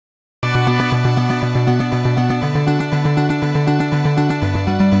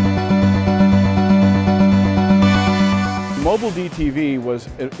Mobile DTV was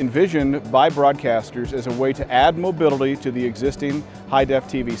envisioned by broadcasters as a way to add mobility to the existing high-def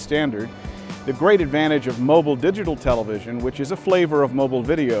TV standard. The great advantage of mobile digital television, which is a flavor of mobile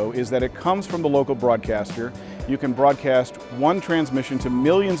video, is that it comes from the local broadcaster. You can broadcast one transmission to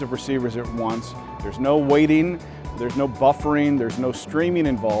millions of receivers at once. There's no waiting, there's no buffering, there's no streaming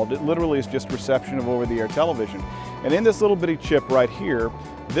involved. It literally is just reception of over-the-air television. And in this little bitty chip right here,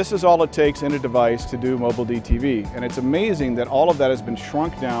 this is all it takes in a device to do mobile DTV. And it's amazing that all of that has been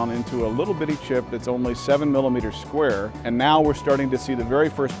shrunk down into a little bitty chip that's only 7 millimeters square. And now we're starting to see the very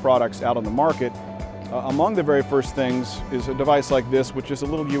first products out on the market. Among the very first things is a device like this, which is a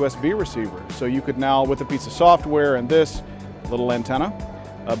little USB receiver. So you could now, with a piece of software and this little antenna,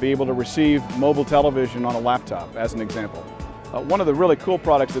 be able to receive mobile television on a laptop, as an example. One of the really cool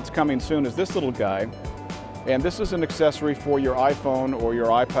products that's coming soon is this little guy. And this is an accessory for your iPhone or your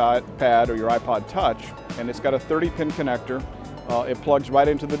iPad or your iPod Touch, and it's got a 30-pin connector. It plugs right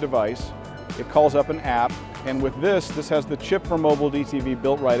into the device. It calls up an app, and with this has the chip for mobile DTV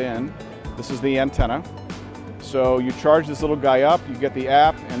built right in. This is the antenna. So you charge this little guy up, you get the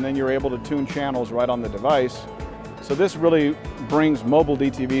app, and then you're able to tune channels right on the device. So this really brings mobile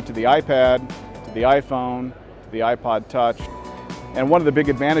DTV to the iPad, to the iPhone, the iPod Touch. And one of the big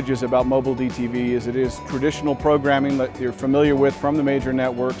advantages about mobile DTV is it is traditional programming that you're familiar with from the major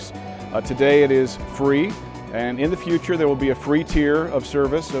networks. Today it is free, and in the future there will be a free tier of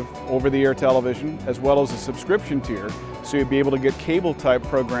service of over-the-air television as well as a subscription tier, so you'll be able to get cable type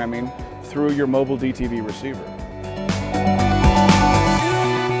programming through your mobile DTV receiver.